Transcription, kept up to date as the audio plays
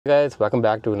Hey guys, welcome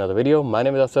back to another video. My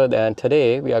name is Asad and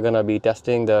today we are going to be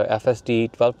testing the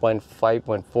FSD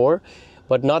 12.5.4,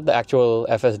 but not the actual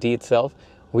FSD itself.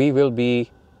 We will be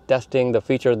testing the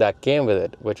feature that came with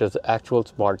it, which is actual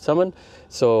smart summon.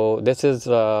 So this is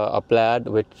a plaid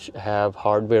which have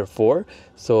hardware 4.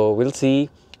 So we'll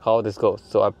see how this goes.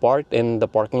 So I parked in the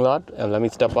parking lot and let me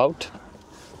step out.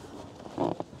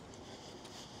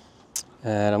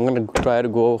 And I'm going to try to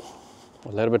go a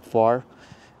little bit far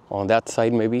on that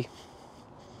side maybe.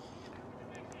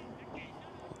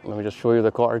 Let me just show you the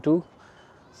car too.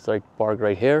 So I parked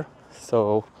right here.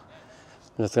 So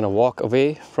I'm just gonna walk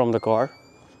away from the car.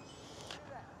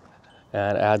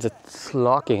 And as it's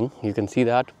locking, you can see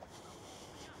that.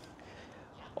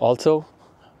 Also,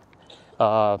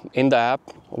 in the app,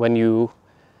 when you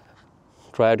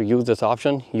try to use this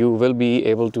option, you will be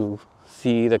able to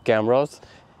see the cameras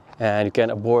and you can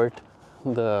abort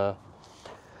the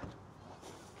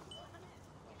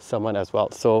summon as well.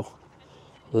 So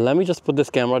let me just put this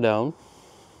camera down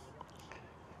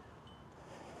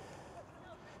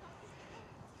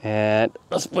and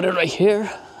let's put it right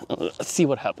here. Let's see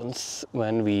what happens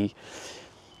when we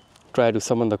try to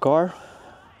summon the car.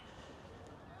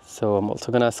 So I'm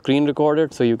also gonna screen record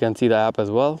it so you can see the app as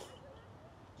well.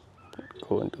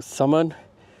 Go into summon.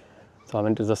 So I'm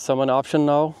into the summon option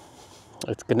now.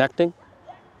 It's connecting.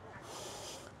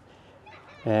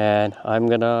 And I'm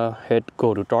gonna hit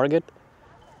go to target.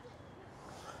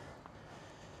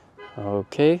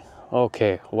 Okay,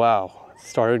 wow, it's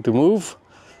starting to move.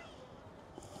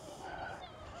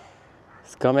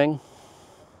 It's coming.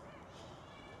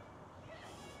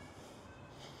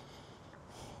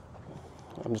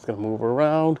 I'm just gonna move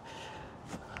around,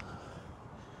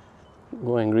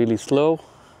 going really slow.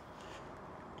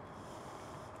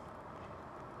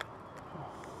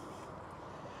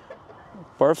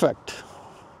 Perfect.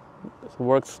 This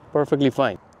works perfectly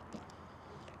fine.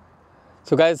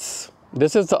 So guys,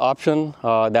 this is the option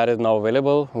that is now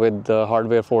available with the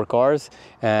hardware 4 cars,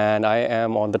 and I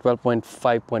am on the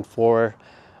 12.5.4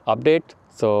 update.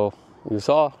 So you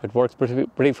saw it works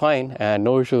pretty fine and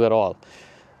no issues at all.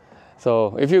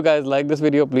 So if you guys like this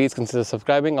video, please consider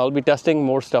subscribing. I'll be testing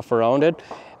more stuff around it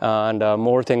and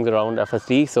more things around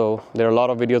FSD. So there are a lot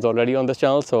of videos already on this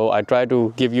channel, so I try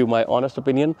to give you my honest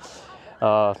opinion,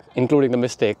 including the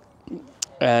mistake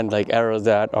and like errors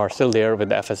that are still there with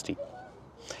the FSD.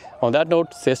 On that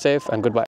note, stay safe and goodbye.